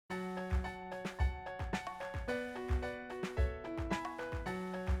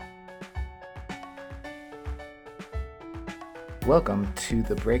Welcome to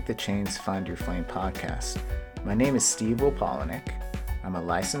the Break the Chains, Find Your Flame podcast. My name is Steve Wolpolnik. I'm a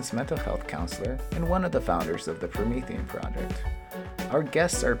licensed mental health counselor and one of the founders of the Promethean Project. Our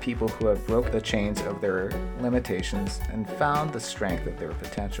guests are people who have broke the chains of their limitations and found the strength of their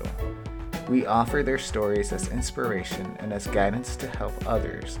potential. We offer their stories as inspiration and as guidance to help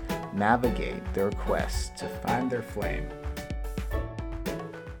others navigate their quest to find their flame.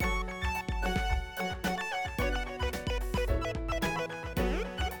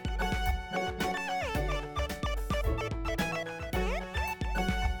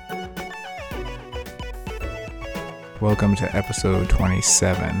 Welcome to episode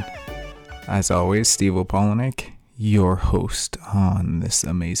 27. As always, Steve Wolpolnik, your host on this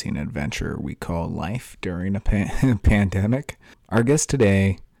amazing adventure we call life during a pandemic. Our guest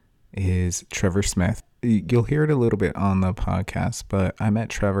today is Trevor Smith. You'll hear it a little bit on the podcast, but I met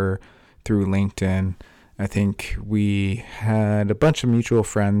Trevor through LinkedIn. I think we had a bunch of mutual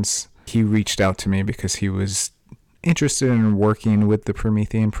friends. He reached out to me because he was interested in working with the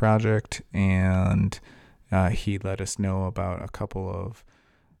Promethean Project, and he let us know about a couple of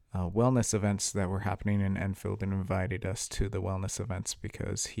wellness events that were happening in Enfield and invited us to the wellness events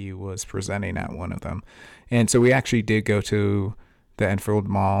because he was presenting at one of them. And so we actually did go to the Enfield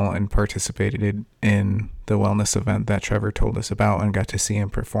Mall and participated in the wellness event that Trevor told us about and got to see him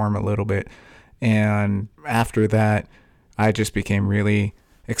perform a little bit. And after that, I just became really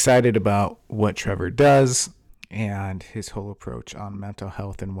excited about what Trevor does and his whole approach on mental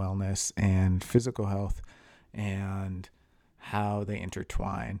health and wellness and physical health and how they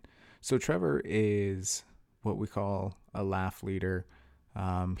intertwine. So Trevor is what we call a laugh leader.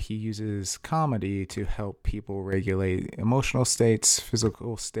 He uses comedy to help people regulate emotional states,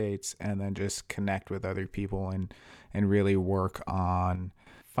 physical states, and then just connect with other people and really work on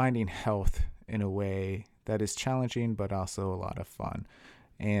finding health in a way that is challenging but also a lot of fun.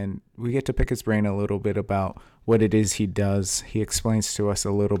 And we get to pick his brain a little bit about what it is he does. He explains to us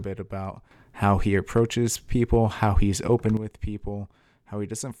a little bit about how he approaches people, how he's open with people, how he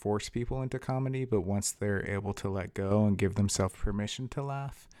doesn't force people into comedy, but once they're able to let go and give themselves permission to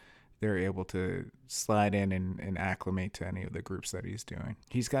laugh, they're able to slide in and acclimate to any of the groups that he's doing.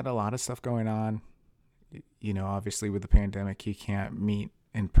 He's got a lot of stuff going on. You know, obviously with the pandemic, he can't meet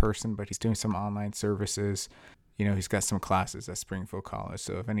in person, but he's doing some online services. You know, he's got some classes at Springfield College.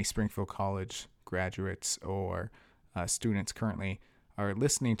 So if any Springfield College graduates or students currently are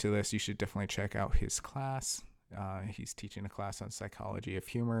listening to this, you should definitely check out his class. He's teaching a class on psychology of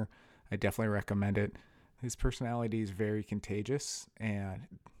humor. I definitely recommend it. His personality is very contagious, and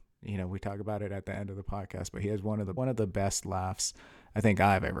you know, we talk about it at the end of the podcast, but he has one of the best laughs I think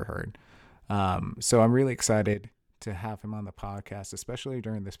I've ever heard. So I'm really excited to have him on the podcast, especially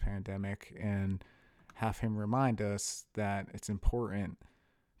during this pandemic, and have him remind us that it's important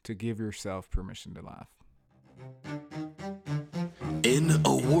to give yourself permission to laugh. In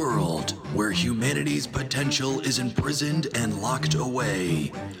a world where humanity's potential is imprisoned and locked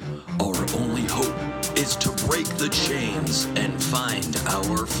away, our only hope is to break the chains and find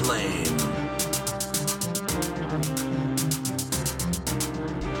our flame.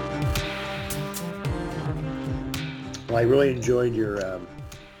 Well, I really enjoyed your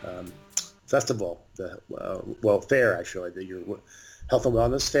festival, fair actually, your health and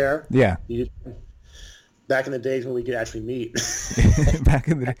wellness fair. Yeah. Back in the days when we could actually meet. Back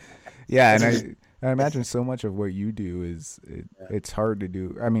in the day. Yeah, and I imagine so much of what you do it's hard to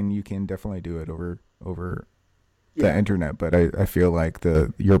do. I mean, you can definitely do it over the internet, but I feel like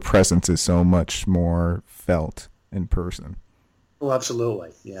your presence is so much more felt in person. Oh,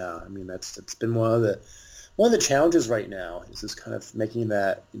 absolutely. Yeah. I mean, it's been one of the challenges right now is just kind of making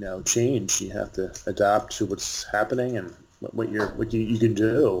that, change. You have to adapt to what's happening and what you can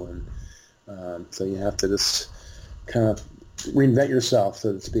do. And so you have to just kind of reinvent yourself,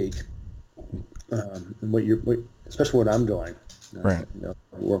 so to speak, and especially what I'm doing, right?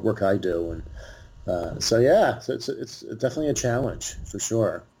 Work I do, and so it's definitely a challenge for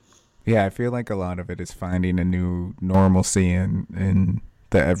sure. Yeah, I feel like a lot of it is finding a new normalcy in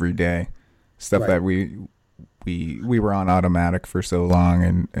the everyday stuff, right, that we were on automatic for so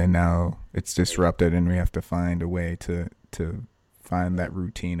long, and now it's disrupted, and we have to find a way to find that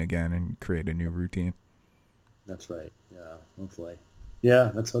routine again and create a new routine. That's right. Yeah, hopefully.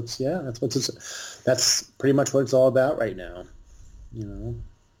 Yeah, that's pretty much what it's all about right now.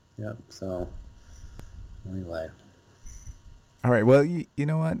 Yeah. So anyway. All right. Well, you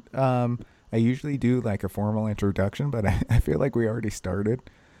know what? I usually do like a formal introduction, but I feel like we already started.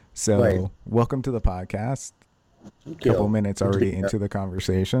 So right. Welcome to the podcast. A couple minutes already into the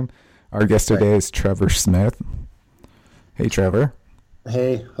conversation. Our guest today is Trevor Smith. Hey, Trevor.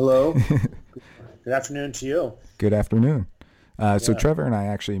 Hey, hello. Good afternoon to you. Good afternoon. So Yeah. Trevor and I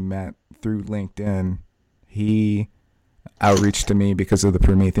actually met through LinkedIn. He outreached to me because of the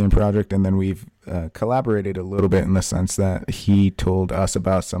Promethean project, and then we've collaborated a little bit in the sense that he told us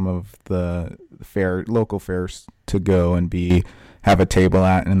about some of the local fairs to go and have a table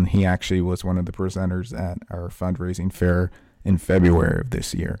at, and he actually was one of the presenters at our fundraising fair in February of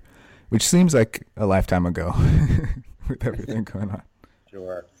this year, which seems like a lifetime ago with everything going on.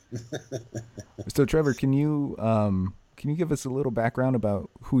 Sure. So Trevor, can you give us a little background about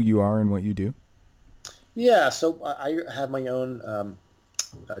who you are and what you do? Yeah, so I have my own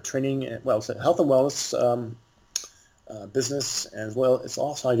training, well, it's a health and wellness business, and well, it's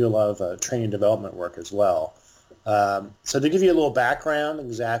also I do a lot of training and development work as well. So to give you a little background,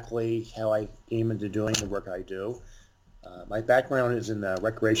 exactly how I came into doing the work I do, my background is in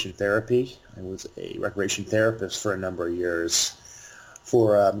recreation therapy. I was a recreation therapist for a number of years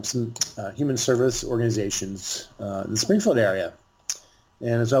for some human service organizations in the Springfield area.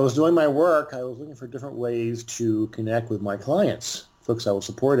 And as I was doing my work, I was looking for different ways to connect with my clients, folks I was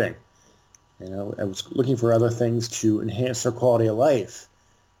supporting. I was looking for other things to enhance their quality of life.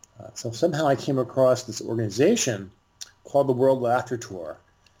 So somehow I came across this organization called the World Laughter Tour,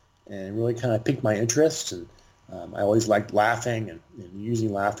 and it really kind of piqued my interest. And I always liked laughing and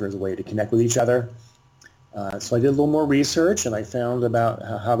using laughter as a way to connect with each other. So I did a little more research, and I found about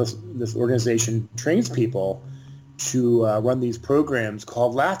how this organization trains people to run these programs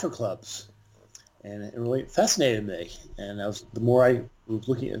called laughter clubs, and it really fascinated me. And the more I was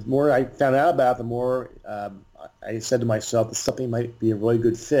looking, the more I found out about, the more I said to myself, that something might be a really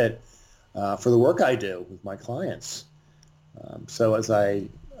good fit for the work I do with my clients. So as I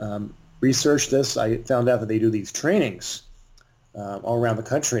researched this, I found out that they do these trainings all around the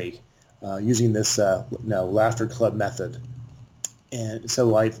country using this laughter club method. And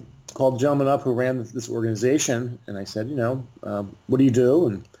so I called the gentleman up who ran this organization, and I said, what do you do?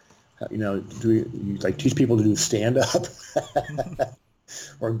 And do you like teach people to do stand up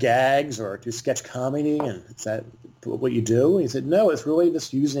or gags or do sketch comedy? And is that what you do? And he said, no, it's really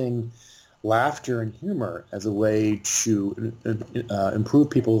just using laughter and humor as a way to improve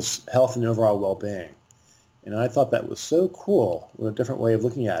people's health and overall well-being. And I thought that was so cool, with a different way of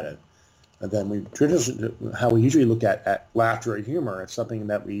looking at it. And then how we usually look at laughter or humor. It's something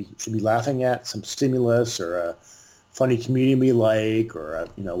that we should be laughing at, some stimulus or a funny comedian we like, or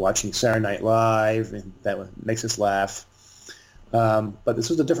watching Saturday Night Live, and that makes us laugh. But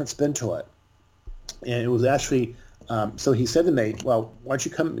this was a different spin to it, and it was actually. So he said to me, "Well, why don't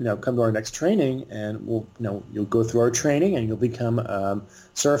you come to our next training, and you'll go through our training, and you'll become a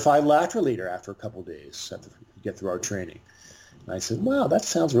certified laughter leader after a couple of days after you get through our training." And I said, wow, that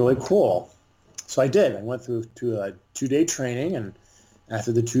sounds really cool. So I did. I went through to a 2-day training, and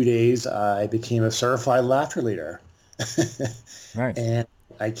after the 2 days, I became a certified laughter leader. Nice. And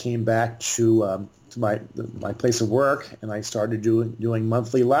I came back to my place of work, and I started doing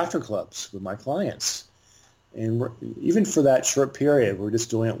monthly laughter clubs with my clients. And even for that short period, we're just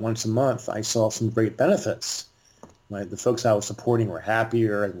doing it once a month, I saw some great benefits. The folks I was supporting were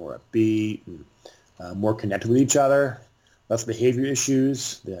happier and more upbeat and more connected with each other. Less behavior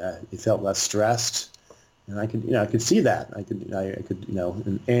issues. They felt less stressed, and I could see that. I could,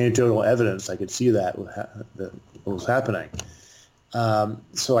 in anecdotal evidence, I could see that what was happening.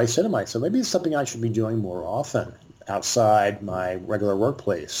 So I said to myself, maybe it's something I should be doing more often outside my regular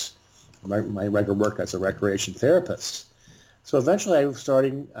workplace, my regular work as a recreation therapist. So eventually,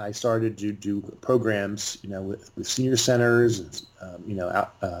 I started to do programs, with senior centers,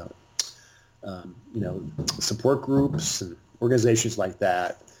 support groups and organizations like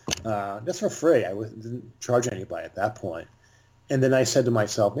that, just for free. I didn't charge anybody at that point. And then I said to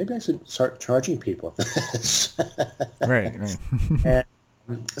myself, maybe I should start charging people for this. Right. And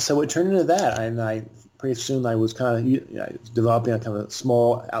so it turned into that, and pretty soon I was kind of developing a kind of a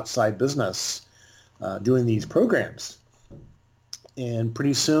small outside business doing these programs. And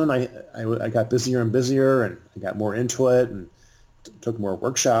pretty soon I got busier and busier, and I got more into it, and took more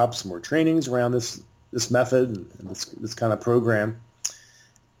workshops, more trainings around this method and this kind of program.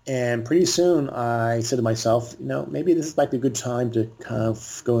 And pretty soon I said to myself, maybe this might be a good time to kind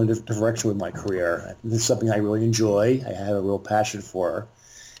of go in a different direction with my career. This is something I really enjoy. I have a real passion for,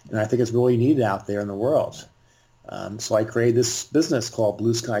 and I think it's really needed out there in the world. So I created this business called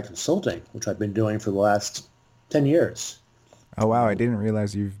Blue Sky Consulting, which I've been doing for the last 10 years. Oh, wow. I didn't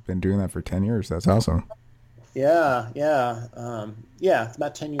realize you've been doing that for 10 years. That's awesome. Yeah. It's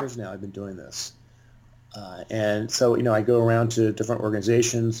about 10 years now I've been doing this. And so, I go around to different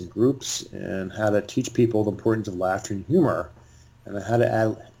organizations and groups and how to teach people the importance of laughter and humor, and how to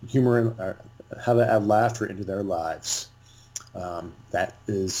add how to add laughter into their lives. That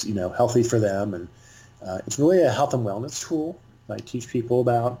is, healthy for them, and it's really a health and wellness tool that I teach people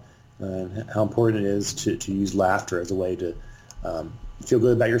about, and how important it is to use laughter as a way to feel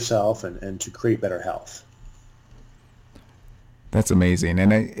good about yourself and to create better health. That's amazing,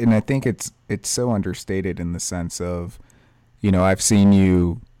 and I think it's so understated in the sense of, I've seen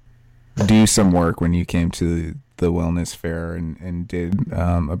you do some work when you came to the wellness fair and did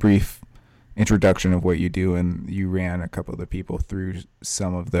a brief introduction of what you do, and you ran a couple of the people through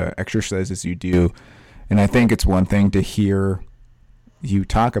some of the exercises you do, and I think it's one thing to hear you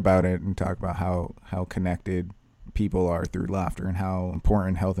talk about it and talk about how connected people are through laughter and how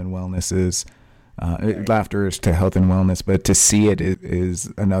important health and wellness is. Laughter is to health and wellness, but to see it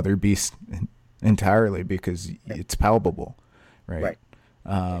is another beast entirely because it's palpable, right?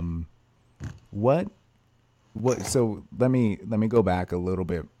 What? So let me go back a little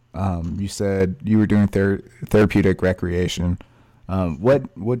bit. You said you were doing therapeutic recreation.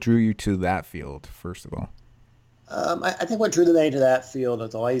 What drew you to that field, first of all? I think what drew me to that field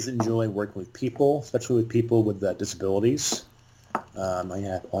is I always enjoy working with people, especially with people with disabilities.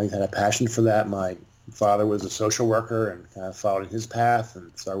 I always had a passion for that. My father was a social worker and kind of followed his path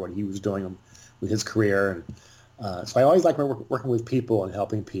and saw what he was doing with his career. And so I always liked working with people and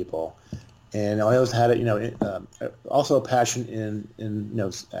helping people. And I always had also a passion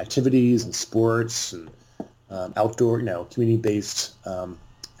in activities and sports and outdoor, community-based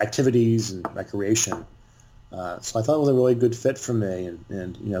activities and recreation. So I thought it was a really good fit for me.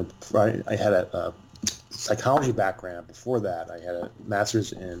 And I had a psychology background before that. I had a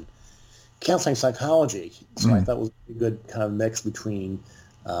master's in counseling psychology, so I thought it was a good kind of mix between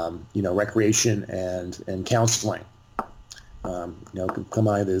recreation and counseling.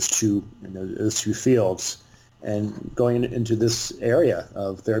 Combining those two fields, and going into this area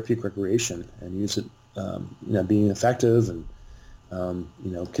of therapeutic recreation and use it, being effective and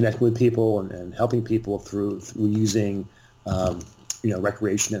connecting with people and helping people through using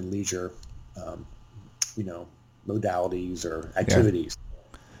recreation and leisure. Modalities or activities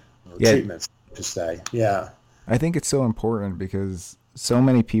or treatments, to say. Yeah. I think it's so important because so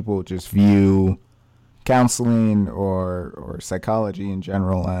many people just view counseling or psychology in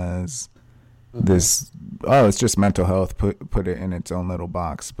general as this, it's just mental health, put it in its own little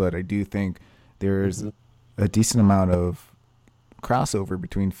box. But I do think there's a decent amount of crossover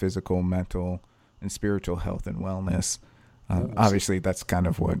between physical, mental, and spiritual health and wellness. Obviously, that's kind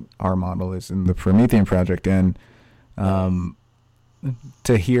of what our model is in the Promethean Project. And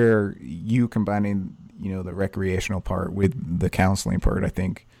to hear you combining, the recreational part with the counseling part, I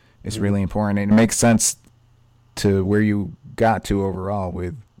think is really important. And it makes sense to where you got to overall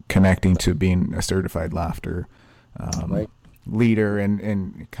with connecting to being a certified laughter leader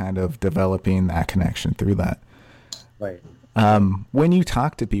and kind of developing that connection through that. Right. When you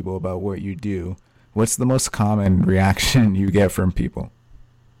talk to people about what you do, what's the most common reaction you get from people?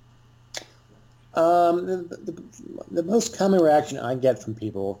 The most common reaction I get from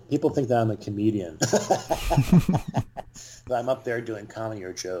people think that I'm a comedian. That I'm up there doing comedy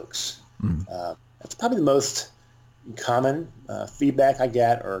or jokes. That's probably the most common feedback I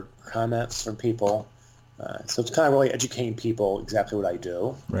get or comments from people. So it's kind of really educating people exactly what I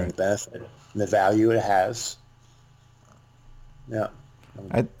do, and the benefit and the value it has. Yeah.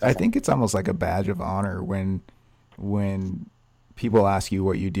 I think it's almost like a badge of honor when people ask you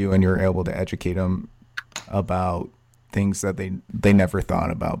what you do and you're able to educate them about things that they never thought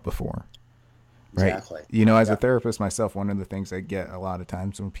about before. Right. Exactly. As a therapist myself, one of the things I get a lot of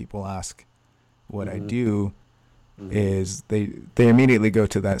times when people ask what I do is they immediately go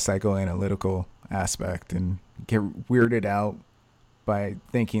to that psychoanalytical aspect and get weirded out by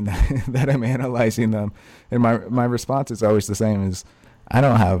thinking that I'm analyzing them. And my response is always the same: is I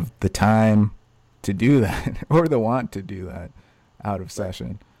don't have the time to do that or the want to do that out of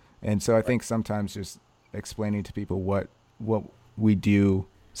session. And so I think sometimes just explaining to people what we do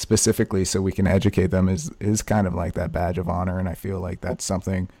specifically so we can educate them is kind of like that badge of honor. And I feel like that's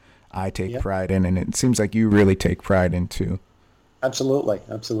something I take pride in, and it seems like you really take pride in too. Absolutely.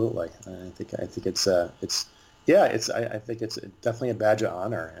 I think it's I think it's definitely a badge of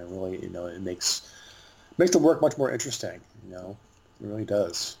honor, and really, it makes the work much more interesting. It really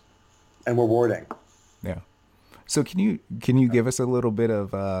does, and rewarding. Yeah. So can you give us a little bit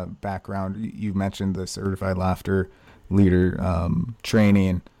of background? You mentioned the Certified Laughter Leader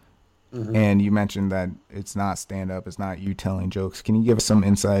training. And you mentioned that it's not stand up, it's not you telling jokes. Can you give us some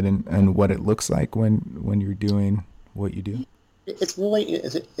insight in what it looks like when you're doing what you do? It's really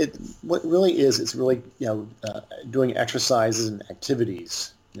what it really is. It's really doing exercises and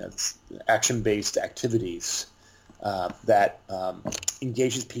activities. It's action-based activities that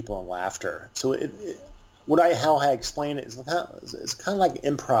engages people in laughter. So how I explain it is it's kind of like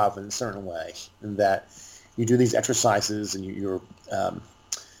improv in a certain way, in that you do these exercises and you're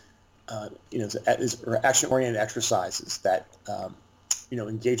action-oriented exercises that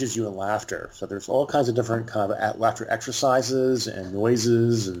engages you in laughter. So there's all kinds of different kind of laughter exercises and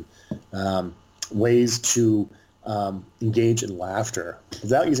noises and ways to engage in laughter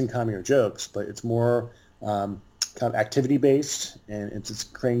without using comedy or jokes, but it's more kind of activity-based, and it's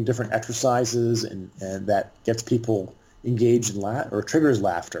just creating different exercises and that gets people engaged in or triggers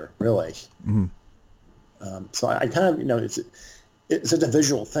laughter, really. Mm-hmm. So I kind of, it's a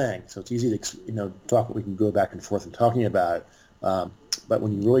visual thing, so it's easy to, talk. We can go back and forth and talking about it. But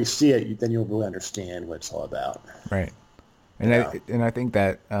when you really see it, then you'll really understand what it's all about. Right. And I think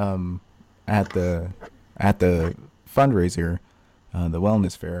that at the fundraiser, the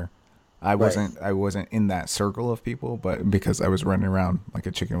wellness fair, I wasn't in that circle of people, but because I was running around like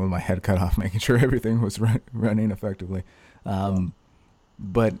a chicken with my head cut off, making sure everything was running effectively.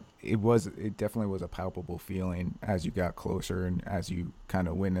 But it definitely was a palpable feeling as you got closer and as you kind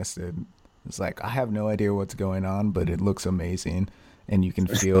of witnessed it. It's like, I have no idea what's going on, but it looks amazing, and you can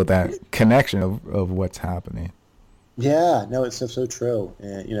feel that connection of what's happening. Yeah, no, it's so true.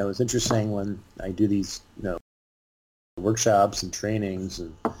 And, it's interesting when I do these, workshops and trainings,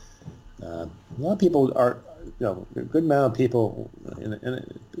 and a lot of people are, a good amount of people in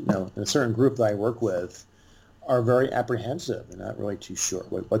a certain group that I work with are very apprehensive and not really too sure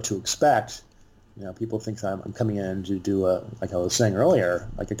what to expect. People think I'm coming in to do like I was saying earlier,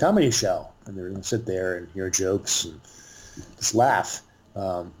 like a comedy show, and they're going to sit there and hear jokes and just laugh.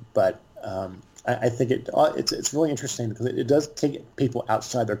 But I think it's really interesting because it does take people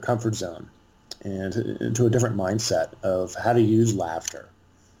outside their comfort zone and into a different mindset of how to use laughter.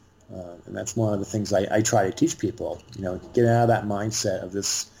 And that's one of the things I try to teach people. Get out of that mindset of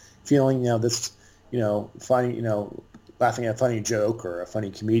this feeling, finding, laughing at a funny joke or a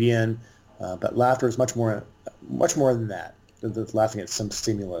funny comedian. But laughter is much more than that. Than laughing at some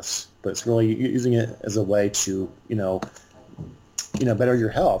stimulus, but it's really using it as a way to, better your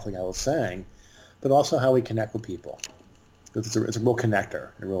health, like I was saying, but also how we connect with people. It's a real connector.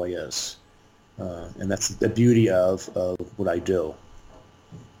 It really is, and that's the beauty of what I do.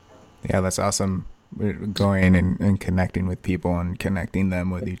 Yeah, that's awesome. Going and connecting with people and connecting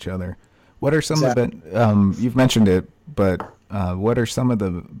them with each other. What are some of the? You've mentioned it, but what are some of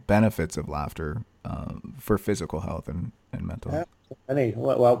the benefits of laughter for physical health and mental health?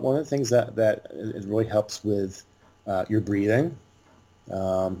 Well, one of the things that it really helps with your breathing.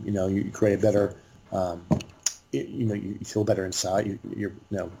 You create a better, you feel better inside.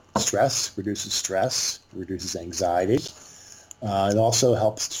 Stress reduces anxiety. It also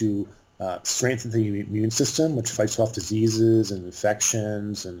helps to strengthen the immune system, which fights off diseases and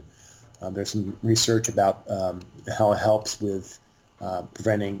infections. And there's some research about how it helps with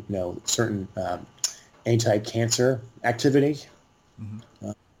preventing, certain anti-cancer activity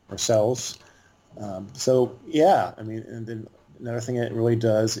or cells. So yeah, and then another thing it really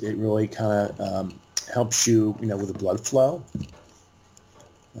does, it really kind of helps you, with the blood flow.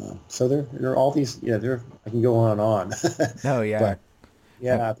 So there are all these, I can go on and on. Oh yeah. But,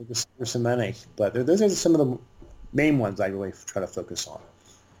 yeah, there's so many, but those are some of the main ones I really try to focus on.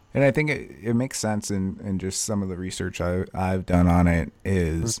 And I think it makes sense in just some of the research I've done on it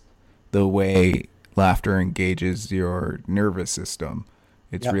is the way laughter engages your nervous system.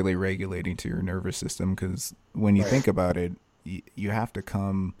 It's really regulating to your nervous system, because when you think about it, you have to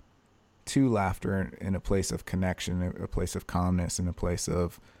come to laughter in a place of connection, a place of calmness, and a place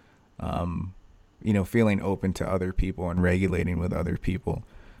of, feeling open to other people and regulating with other people.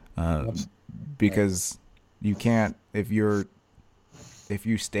 Because you can't, if you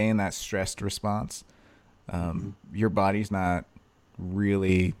stay in that stressed response, your body's not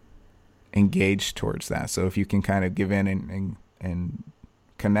really engaged towards that. So if you can kind of give in and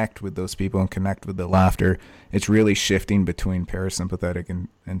connect with those people and connect with the laughter, it's really shifting between parasympathetic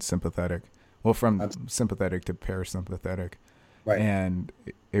and sympathetic. Well, from sympathetic to parasympathetic. Right. And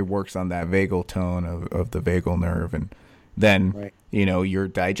it works on that vagal tone of the vagal nerve. And then, you're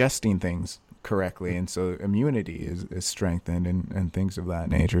digesting things correctly. And so immunity is strengthened and things of that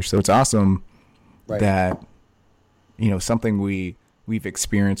nature. So it's awesome that, something we've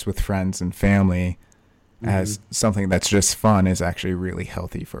experienced with friends and family as something that's just fun is actually really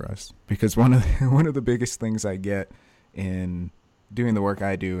healthy for us. Because one of one of the biggest things I get in doing the work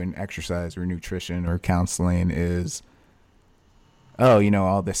I do in exercise or nutrition or counseling is, oh,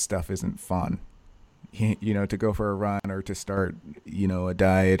 all this stuff isn't fun. To go for a run or to start, a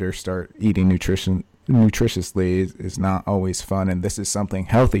diet or start eating nutritiously is not always fun. And this is something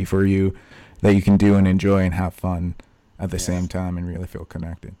healthy for you that you can do and enjoy and have fun at the same time and really feel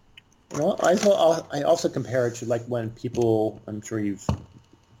connected. Well, I also compare it to like when people, I'm sure you've, I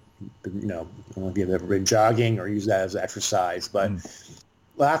don't know if you've ever been jogging or use that as exercise, but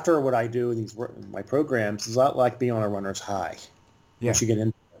after what I do in my programs is a lot like being on a runner's high. Yeah. Once you get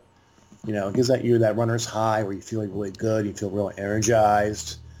into it, it gives that runner's high where you feel really good, you feel really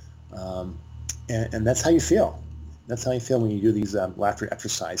energized, and that's how you feel. That's how you feel when you do these laughter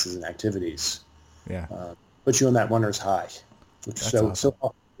exercises and activities. Yeah. Puts you on that runner's high, which is so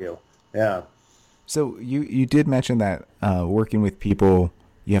helpful for you. Yeah. So you did mention that working with people,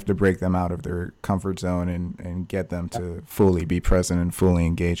 you have to break them out of their comfort zone and get them to fully be present and fully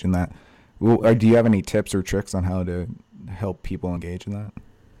engage in that. Do you have any tips or tricks on how to help people engage in that?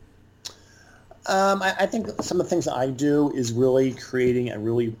 I think some of the things that I do is really creating a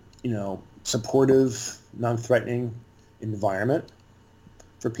really, supportive, non-threatening environment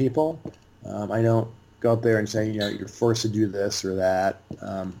for people. I don't go up there and say, you're forced to do this or that.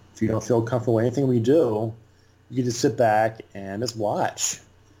 If you don't feel comfortable with anything we do, you can just sit back and just watch.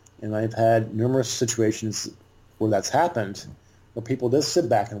 And I've had numerous situations where that's happened, where people just sit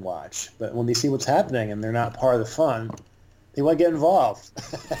back and watch. But when they see what's happening and they're not part of the fun, they want to get involved.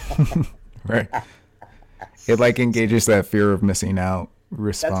 Right. It engages that fear of missing out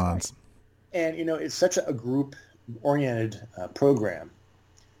response. Right. And, it's such a group-oriented program.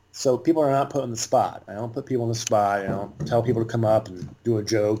 So people are not put on the spot. I don't put people on the spot. I don't tell people to come up and do a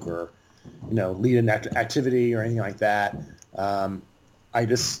joke or, lead an activity or anything like that. I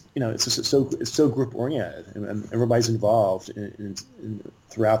just, it's so group oriented, and everybody's involved in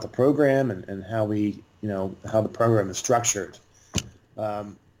throughout the program and how we, how the program is structured.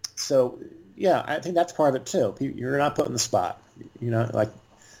 So yeah, I think that's part of it too. You're not put in the spot.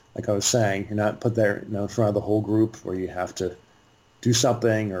 Like I was saying, you're not put there, in front of the whole group where you have to do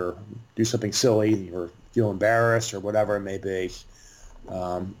something or do something silly or feel embarrassed or whatever it may be.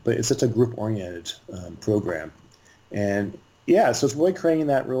 But it's such a group oriented program, and yeah, so it's really creating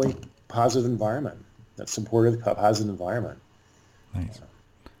that really positive environment, that supportive, positive environment. Nice.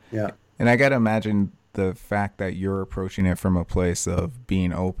 Yeah. And I got to imagine the fact that you're approaching it from a place of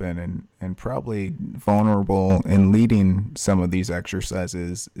being open and probably vulnerable and leading some of these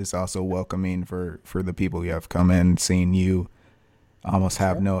exercises is also welcoming for the people you have come in, seeing you almost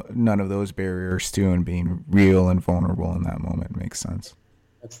have none of those barriers too, and being real and vulnerable in that moment makes sense.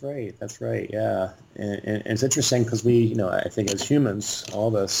 That's right. Yeah. And it's interesting because we, I think as humans, all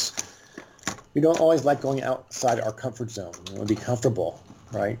of us, we don't always like going outside our comfort zone. We want to be comfortable,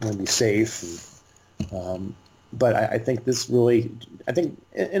 right? We want to be safe. But I think this really,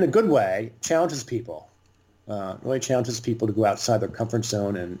 in a good way, challenges people. Really challenges people to go outside their comfort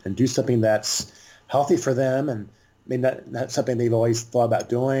zone and do something that's healthy for them and maybe not something they've always thought about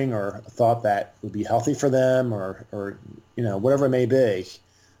doing or thought that would be healthy for them or whatever it may be.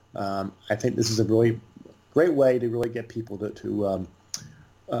 I think this is a really great way to really get people to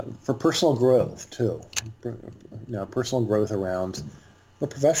for personal growth too. Personal growth around the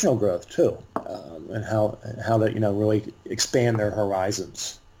professional growth too, and how to really expand their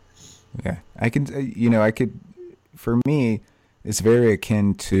horizons. Yeah, I could. For me, it's very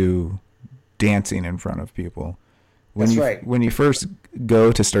akin to dancing in front of people. When you first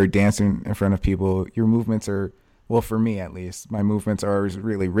go to start dancing in front of people, your movements are, well, for me at least, my movements are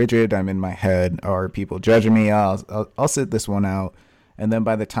really rigid. I'm in my head. Are people judging me? I'll sit this one out. And then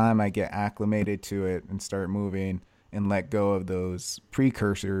by the time I get acclimated to it and start moving and let go of those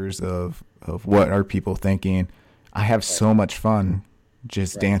precursors of what are people thinking, I have so much fun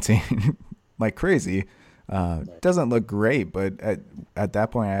just dancing like crazy. Doesn't look great, but at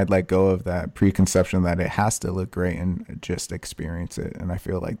that point I'd let go of that preconception that it has to look great and just experience it. And I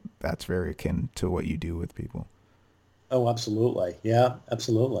feel like that's very akin to what you do with people. Oh, absolutely. Yeah,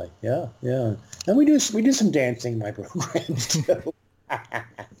 absolutely. Yeah. And we do some dancing in my programs too.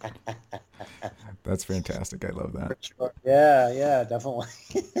 That's fantastic. I love that. Sure. Yeah, definitely.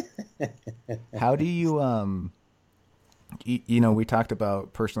 How do you, we talked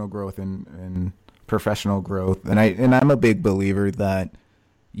about personal growth and professional growth, and I'm a big believer that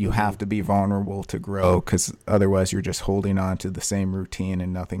you have to be vulnerable to grow, because otherwise you're just holding on to the same routine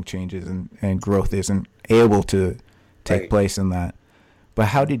and nothing changes, and growth isn't able to take place in that. But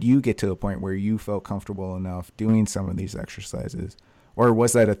how did you get to a point where you felt comfortable enough doing some of these exercises? Or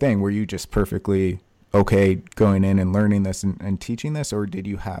was that a thing where you just perfectly okay going in and learning this and teaching this, or did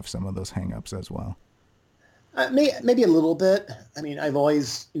you have some of those hangups as well? Maybe a little bit. I mean, I've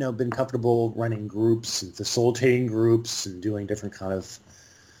always, been comfortable running groups and facilitating groups and doing different kind of,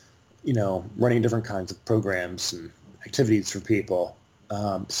 running different kinds of programs and activities for people.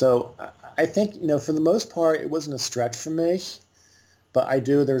 So I think, for the most part, it wasn't a stretch for me. But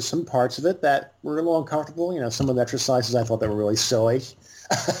there's some parts of it that were a little uncomfortable. Some of the exercises I thought that were really silly.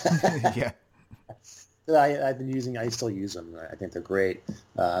 Yeah. I've been using, I still use them. I think they're great.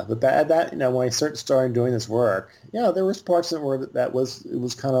 But that when I started doing this work, there was parts it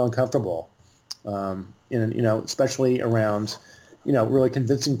was kind of uncomfortable. Especially around, really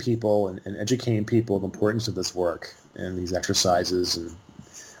convincing people and educating people the importance of this work and these exercises and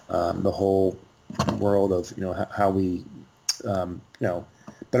the whole world of, how we,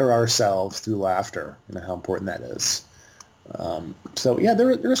 better ourselves through laughter and how important that is.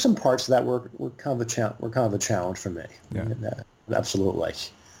 There are some parts that were kind of a challenge for me. Yeah. Absolutely.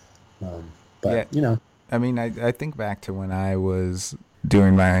 I mean, I think back to when I was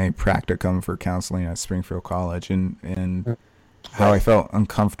doing my practicum for counseling at Springfield College and how I felt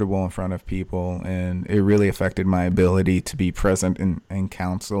uncomfortable in front of people, and it really affected my ability to be present and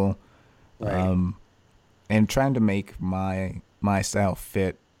counsel. Right. And trying to make my style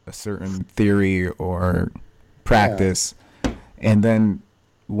fit a certain theory or practice. Yeah. And then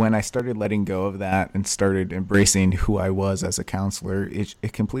when I started letting go of that and started embracing who I was as a counselor, it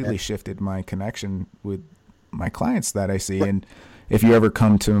completely shifted my connection with my clients that I see. And if you ever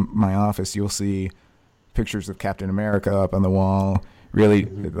come to my office, you'll see pictures of Captain America up on the wall. Really,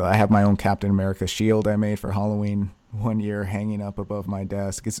 I have my own Captain America shield I made for Halloween one year hanging up above my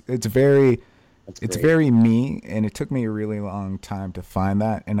desk. It's very me, and it took me a really long time to find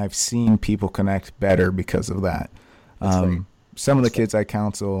that, and I've seen people connect better because of that. Some of the kids I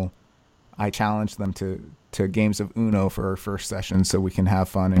counsel, I challenge them to games of Uno for our first session so we can have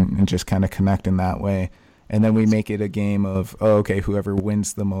fun and just kind of connect in that way. And then we make it a game of, whoever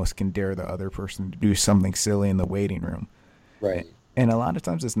wins the most can dare the other person to do something silly in the waiting room. Right. And a lot of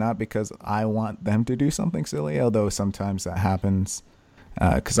times it's not because I want them to do something silly, although sometimes that happens.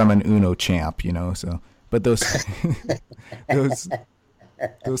 Because I'm an Uno champ, so, but those those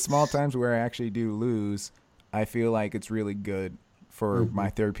small times where I actually do lose, I feel like it's really good for my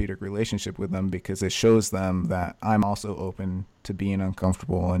therapeutic relationship with them, because it shows them that I'm also open to being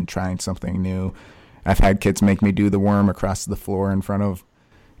uncomfortable and trying something new. I've had kids make me do the worm across the floor in front of,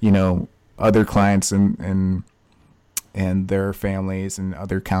 other clients and their families and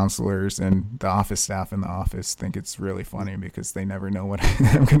other counselors, and the office staff in the office think it's really funny because they never know what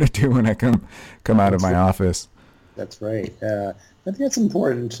I'm going to do when I come out of my office. That's right. I think that's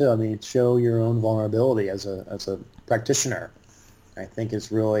important too. I mean, show your own vulnerability as a practitioner. I think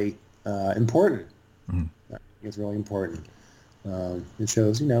it's really important. Mm-hmm. I think it's really important. It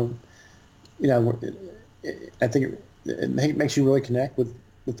shows, I think it makes you really connect with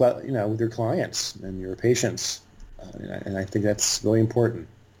your clients and your patients. And I think that's really important.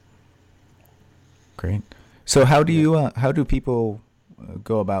 Great. So how do people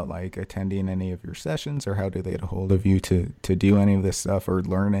go about like attending any of your sessions, or how do they get a hold of you to do any of this stuff or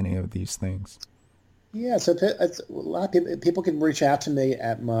learn any of these things? Yeah, so a lot of people can reach out to me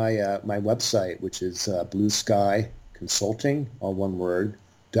at my my website, which is Blue Sky Consulting, all one word,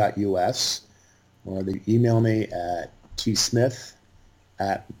 .us, or they email me at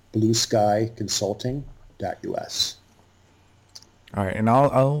tsmith@blueskyconsulting.us. All right, and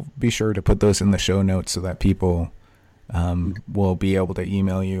I'll be sure to put those in the show notes so that people will be able to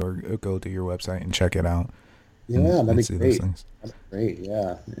email you or go to your website and check it out. Yeah, that'd be great. That'd be great,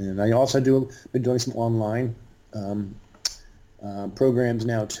 yeah. And I also been doing some online programs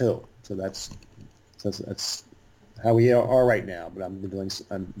now too. So that's how we are right now. But I've been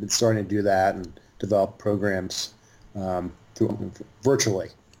starting to do that and develop programs virtually.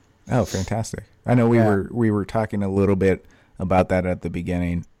 Oh, fantastic! I know we were talking a little bit about that at the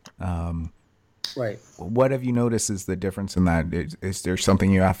beginning. Right. What have you noticed is the difference in that? Is there something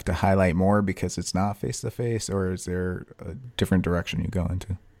you have to highlight more because it's not face-to-face, or is there a different direction you go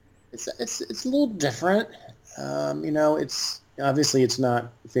into? It's a little different. It's obviously it's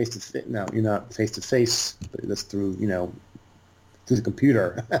not face-to-face. No, you're not face-to-face, but that's through the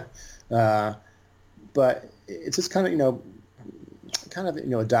computer. But it's just kind of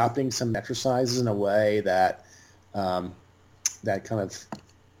adopting some exercises in a way that that kind of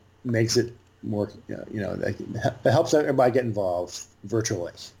makes it more, that helps everybody get involved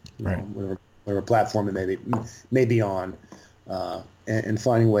virtually, right? Whatever platform it may be on. and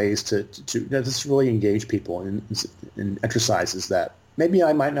finding ways to just really engage people in exercises that maybe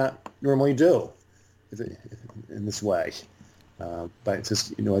I might not normally do in this way. But it's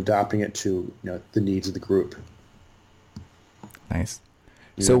just, adapting it to, the needs of the group. Nice.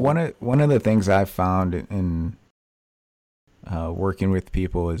 So one of the things I've found in working with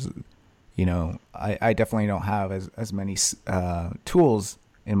people is, I definitely don't have as many tools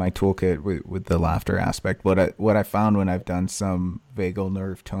in my toolkit with the laughter aspect. What I found when I've done some vagal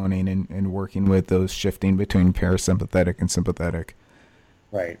nerve toning and working with those shifting between parasympathetic and sympathetic,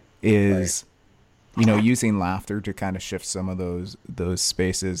 right, is using laughter to kind of shift some of those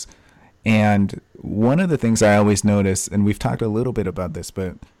spaces. And one of the things I always notice, and we've talked a little bit about this,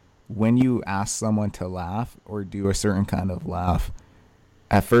 but when you ask someone to laugh or do a certain kind of laugh,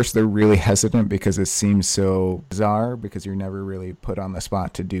 at first they're really hesitant because it seems so bizarre because you're never really put on the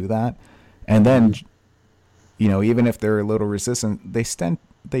spot to do that. And then, even if they're a little resistant,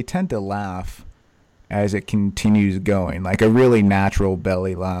 they tend to laugh as it continues going. Like a really natural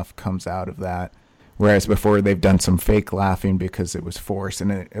belly laugh comes out of that. Whereas before they've done some fake laughing because it was forced,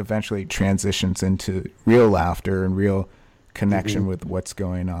 and it eventually transitions into real laughter and real connection with what's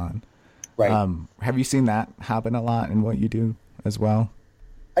going on. Right. Have you seen that happen a lot in what you do as well?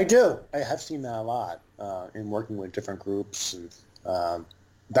 I do. I have seen that a lot in working with different groups, and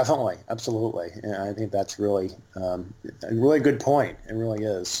definitely, absolutely. And I think that's really a really good point. It really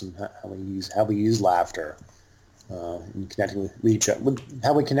is, and how we use laughter in connecting with each other,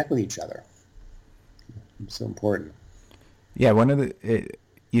 how we connect with each other. It's so important. Yeah, one of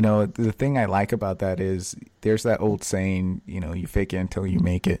the thing I like about that is there's that old saying, you fake it until you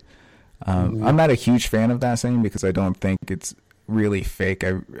make it. I'm not a huge fan of that saying because I don't think it's really fake.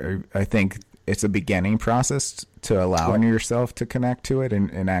 I think it's a beginning process to allowing yourself to connect to it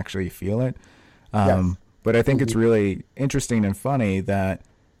and actually feel it. Yes. But I think it's really interesting and funny that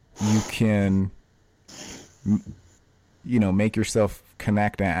you can, make yourself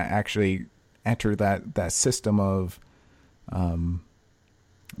connect and actually enter that system of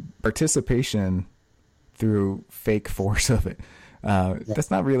participation through fake force of it.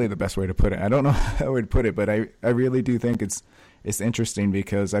 That's not really the best way to put it. I don't know how I would put it, but I really do think it's interesting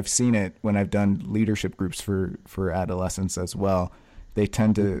because I've seen it when I've done leadership groups for adolescents as well. They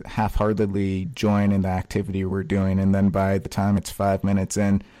tend to half-heartedly join in the activity we're doing, and then by the time it's 5 minutes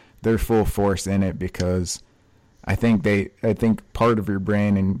in, they're full force in it because I think part of your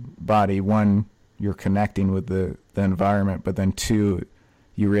brain and body, one, you're connecting with the environment, but then two,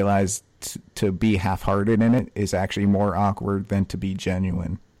 you realize to be half-hearted in it is actually more awkward than to be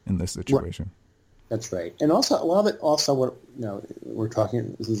genuine in this situation. That's right. And also, a lot of it, also what, we're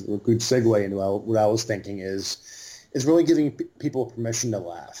talking, this is a good segue into what I was thinking is really giving people permission to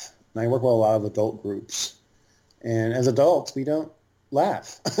laugh. And I work with a lot of adult groups. And as adults, we don't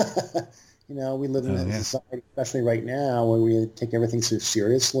laugh. We live in a society, especially right now, where we take everything so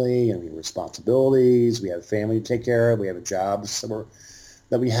seriously, and we have responsibilities, we have family to take care of, we have jobs that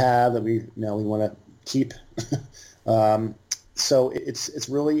we want to keep. So it's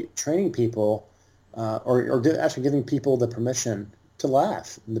really training people, or actually giving people the permission to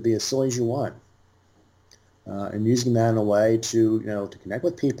laugh and to be as silly as you want, and using that in a way to to connect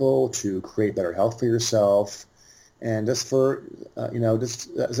with people, to create better health for yourself. And just for,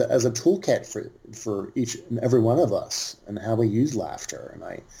 just as a toolkit for each and every one of us and how we use laughter. And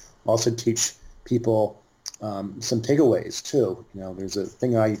I also teach people some takeaways too. There's a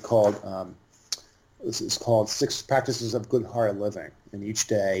thing I called, this is called 6 Practices of Good Hearted Living. And each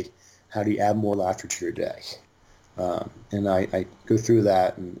day, how do you add more laughter to your day? And I go through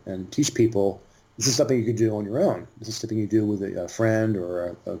that and teach people, this is something you can do on your own. This is something you do with a friend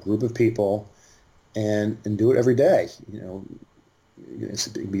or a group of people. And do it every day.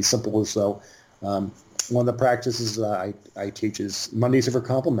 It can be simple as though. One of the practices that I teach is Mondays are for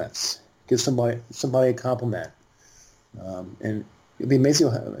compliments. Give somebody a compliment, and you'll be amazed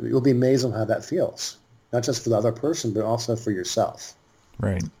how that feels. Not just for the other person, but also for yourself.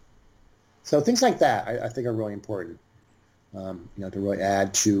 Right. So things like that, I think, are really important. To really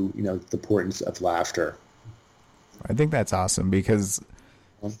add to the importance of laughter. I think that's awesome because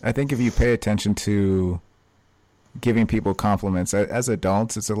I think if you pay attention to giving people compliments, as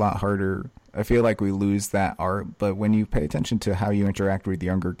adults, it's a lot harder. I feel like we lose that art, but when you pay attention to how you interact with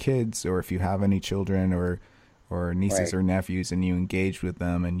younger kids, or if you have any children or nieces or nephews, and you engage with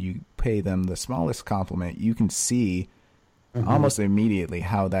them and you pay them the smallest compliment, you can see almost immediately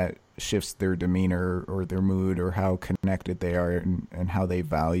how that shifts their demeanor or their mood or how connected they are and how they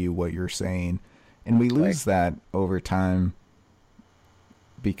value what you're saying. And we lose that over time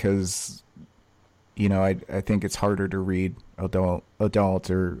because, I think it's harder to read adults,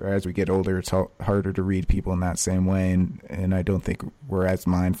 or as we get older, it's harder to read people in that same way. And I don't think we're as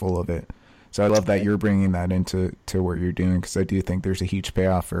mindful of it. So I love that you're bringing that into what you're doing, because I do think there's a huge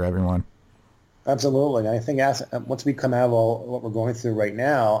payoff for everyone. Absolutely. I think once we come out of all what we're going through right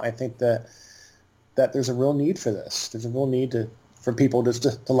now, I think that there's a real need for this. There's a real need for people just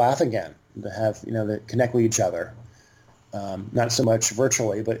to laugh again, to have, to connect with each other. Not so much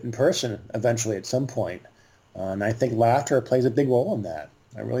virtually, but in person eventually at some point. And I think laughter plays a big role in that.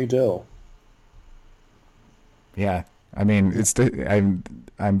 I really do. Yeah. I mean,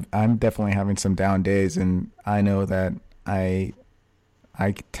 I'm definitely having some down days, and I know that I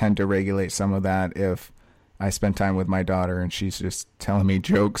tend to regulate some of that if I spend time with my daughter and she's just telling me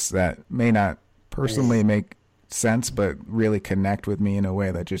jokes that may not personally make sense, but really connect with me in a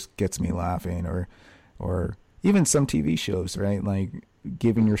way that just gets me laughing, or even some TV shows, right? Like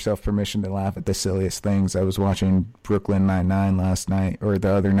giving yourself permission to laugh at the silliest things. I was watching Brooklyn Nine-Nine last night, or the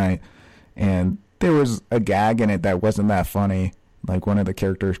other night, and there was a gag in it that wasn't that funny. Like one of the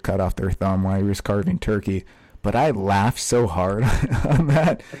characters cut off their thumb while he was carving turkey. But I laughed so hard on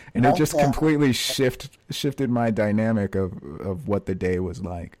that, and it just completely shifted my dynamic of what the day was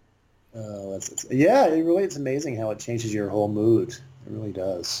like. Yeah, it's amazing how it changes your whole mood. It really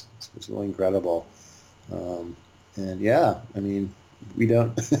does. It's really incredible. And yeah, I mean, we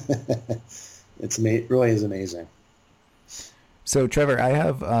don't. It really is amazing. So, Trevor, I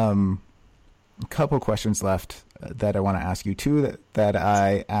have a couple questions left that I want to ask you. Two that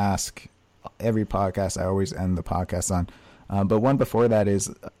I ask every podcast. I always end the podcast on. But one before that is,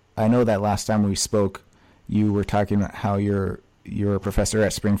 I know that last time we spoke, you were talking about how you're a professor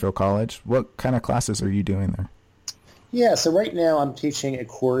at Springfield College. What kind of classes are you doing there? Yeah, so right now I'm teaching a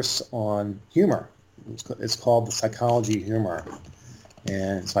course on humor. It's called The Psychology of Humor.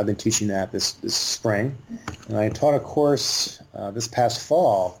 And so I've been teaching that this spring. And I taught a course this past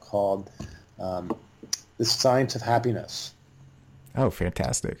fall called The Science of Happiness. Oh,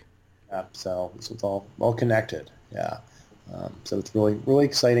 fantastic. Yeah, so it's all connected. Yeah. So it's really, really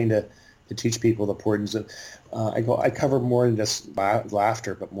exciting to teach people the importance of, I cover more than just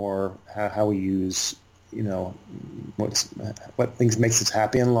laughter, but more how we use, what things makes us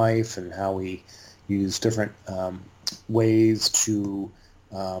happy in life, and how we use different ways to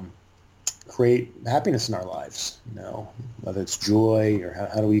create happiness in our lives. Whether it's joy, or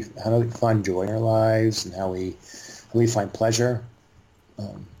how do we find joy in our lives, and how we find pleasure.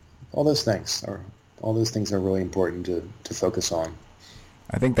 All those things are really important to focus on.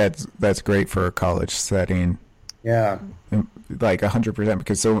 I think that's great for a college setting. Yeah, like 100%,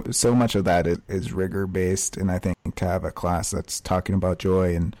 because so much of that is rigor based, and I think to have a class that's talking about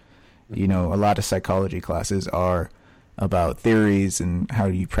joy, and a lot of psychology classes are about theories and how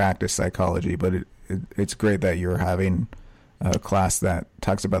do you practice psychology, but it's great that you're having a class that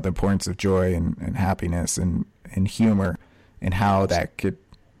talks about the importance of joy and happiness and humor, and how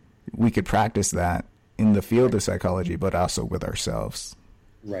we could practice that in the field of psychology, but also with ourselves.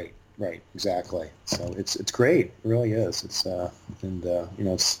 Right, exactly. So it's great. It really is. It's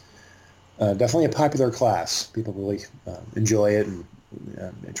it's definitely a popular class. People really enjoy it, and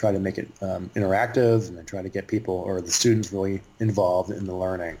they try to make it interactive, and they try to get people or the students really involved in the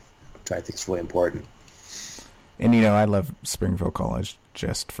learning, which I think is really important. And I love Springfield College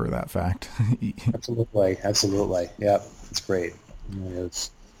just for that fact. Absolutely. Yep, it's great. It really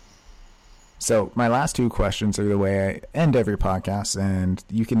is. So my last two questions are the way I end every podcast, and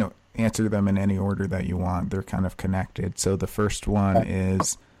you can answer them in any order that you want. They're kind of connected. So the first one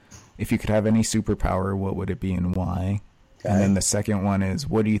is, if you could have any superpower, what would it be and why? Okay. And then the second one is,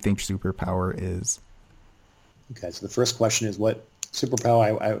 what do you think superpower is? Okay, so the first question is, what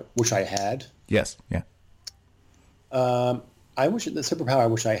superpower I wish I had? Yes, yeah. The superpower I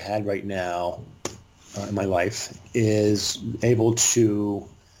wish I had right now in my life is able to...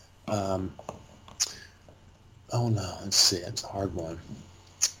 let's see. It's a hard one.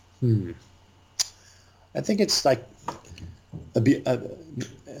 I think it's like the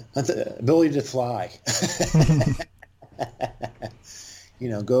ability to fly.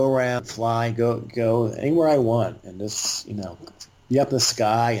 Go around, fly, go anywhere I want, and just be up in the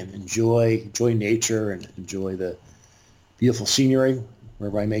sky and enjoy nature and enjoy the beautiful scenery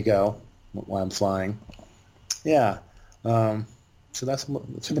wherever I may go while I'm flying. Yeah. So that's the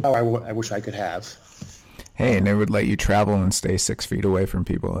superpower I wish I could have. Hey, and it would let you travel and stay 6 feet away from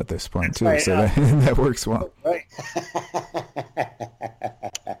people at this point, too. Right, so that works well. Right.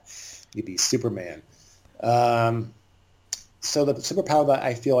 You'd be Superman. So the superpower that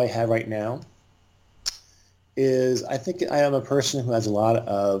I feel I have right now is, I think I am a person who has a lot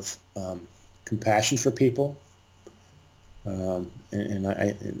of compassion for people. And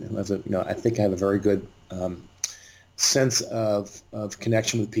I think I have a very good sense of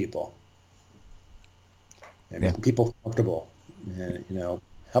connection with people and making people comfortable, and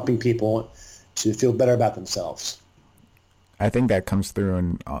helping people to feel better about themselves. I think that comes through,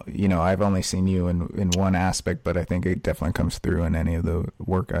 and I've only seen you in one aspect, but I think it definitely comes through in any of the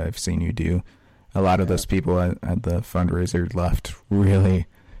work I've seen you do. A lot of those people at the fundraiser left really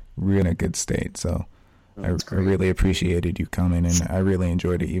in a good state. So I really appreciated you coming, and I really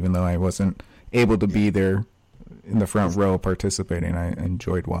enjoyed it, even though I wasn't able to be there in the front row participating. I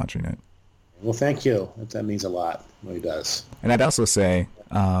enjoyed watching it. Well, thank you. That means a lot. It really does. And I'd also say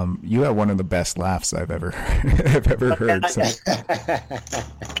you have one of the best laughs I've ever heard. So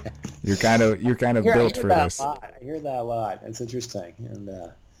you're kind of built for this. I hear that a lot. It's interesting, and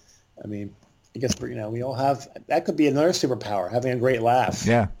I guess we all have. That could be another superpower, having a great laugh.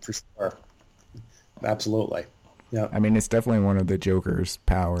 Yeah, for sure. Absolutely. Yeah. It's definitely one of the Joker's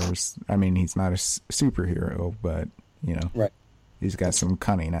powers. He's not a superhero, but right. He's got some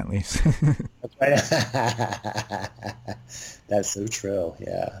cunning at least. That's right. That's so true.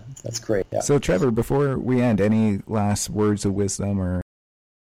 Yeah, that's great. Yeah. So, Trevor, before we end, any last words of wisdom or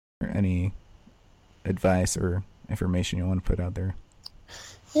any advice or information you want to put out there?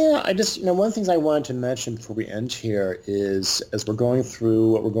 Yeah, I just, one of the things I wanted to mention before we end here is, as we're going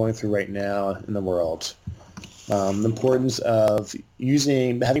through what we're going through right now in the world, the importance of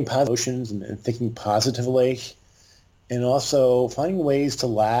having positive emotions and thinking positively, and also finding ways to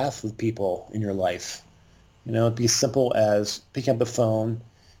laugh with people in your life. It'd be as simple as picking up the phone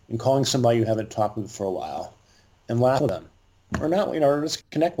and calling somebody you haven't talked with for a while and laugh with them, or not, or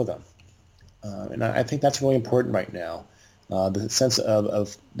just connect with them. And I think that's really important right now. The sense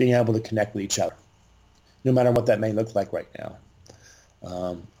of being able to connect with each other, no matter what that may look like right now.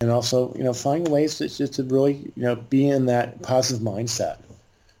 And also, finding ways to really, be in that positive mindset.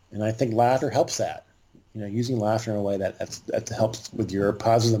 And I think laughter helps that. Using laughter in a way that helps with your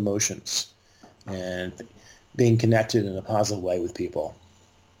positive emotions and being connected in a positive way with people.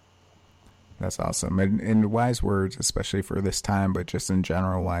 That's awesome. And wise words, especially for this time, but just in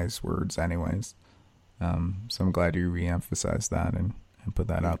general, wise words anyways. So I'm glad you re-emphasized that and put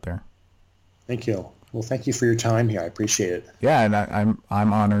that out there. Thank you. Well, thank you for your time here. I appreciate it. Yeah, and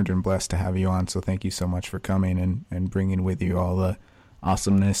I'm honored and blessed to have you on. So thank you so much for coming and bringing with you all the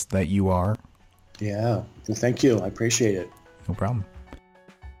awesomeness that you are. Yeah. Well, thank you. I appreciate it. No problem.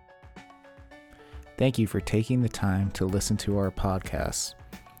 Thank you for taking the time to listen to our podcast.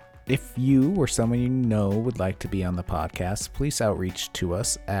 If you or someone you know would like to be on the podcast, please outreach to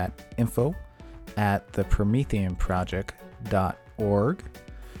us at info@theprometheanproject.org.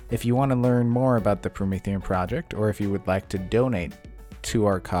 If you want to learn more about the Promethean Project, or if you would like to donate to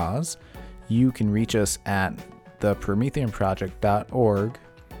our cause, you can reach us at theprometheanproject.org.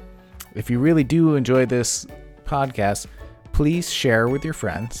 If you really do enjoy this podcast, please share with your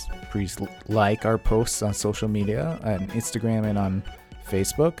friends. Please like our posts on social media, on Instagram and on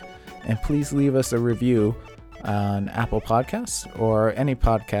Facebook. And please leave us a review on Apple Podcasts or any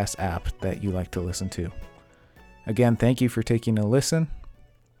podcast app that you like to listen to. Again, thank you for taking a listen.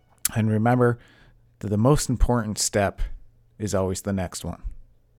 And remember that the most important step is always the next one.